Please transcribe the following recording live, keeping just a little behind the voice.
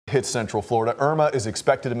Hits Central Florida. Irma is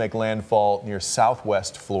expected to make landfall near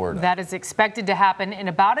Southwest Florida. That is expected to happen in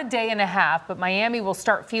about a day and a half, but Miami will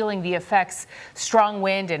start feeling the effects. Strong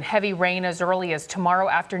wind and heavy rain as early as tomorrow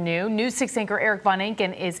afternoon. News 6 anchor Eric Von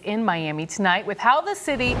Enken is in Miami tonight with how the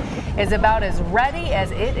city is about as ready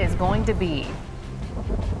as it is going to be.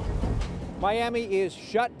 Miami is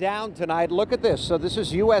shut down tonight. Look at this. So this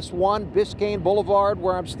is US 1 Biscayne Boulevard,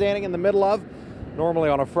 where I'm standing in the middle of. Normally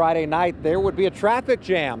on a Friday night, there would be a traffic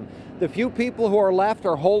jam. The few people who are left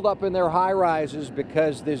are holed up in their high rises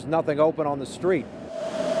because there's nothing open on the street.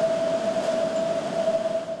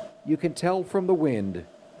 You can tell from the wind,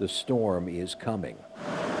 the storm is coming.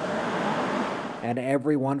 And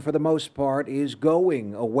everyone, for the most part, is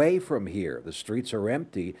going away from here. The streets are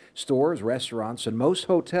empty. Stores, restaurants, and most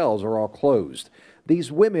hotels are all closed.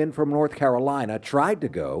 These women from North Carolina tried to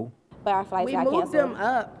go. But our flights got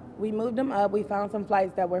canceled. We moved them up. We found some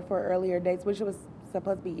flights that were for earlier dates, which was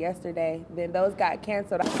supposed to be yesterday. Then those got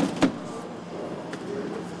canceled.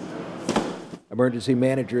 Emergency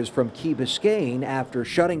managers from Key Biscayne, after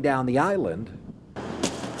shutting down the island,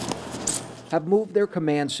 have moved their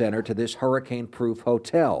command center to this hurricane-proof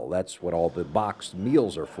hotel. That's what all the boxed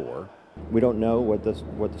meals are for. We don't know what the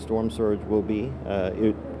storm surge will be.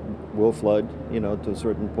 It will flood, to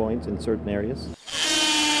certain points in certain areas.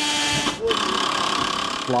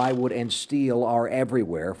 Plywood and steel are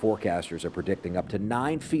everywhere. Forecasters are predicting up to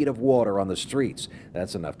 9 feet of water on the streets.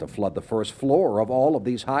 That's enough to flood the first floor of all of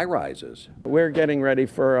these high-rises. We're getting ready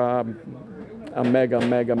for a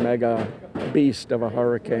mega beast of a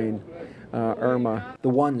hurricane, Irma. The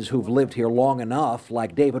ones who've lived here long enough,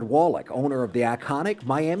 like David Wallach, owner of the iconic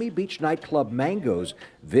Miami Beach nightclub Mangoes,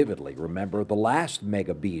 vividly remember the last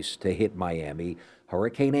mega beast to hit Miami,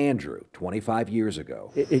 Hurricane Andrew, 25 years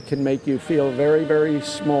ago. It can make you feel very, very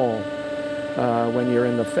small when you're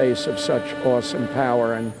in the face of such awesome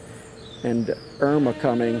power. And Irma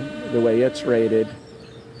coming the way it's rated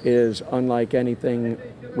is unlike anything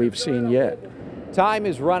we've seen yet. Time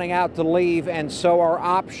is running out to leave, and so are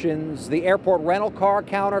options. The airport rental car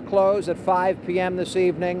counter closed at 5 p.m. this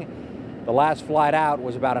evening. The last flight out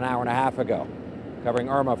was about an hour and a half ago. Covering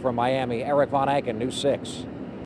Irma from Miami, Eric Von Enken, News 6.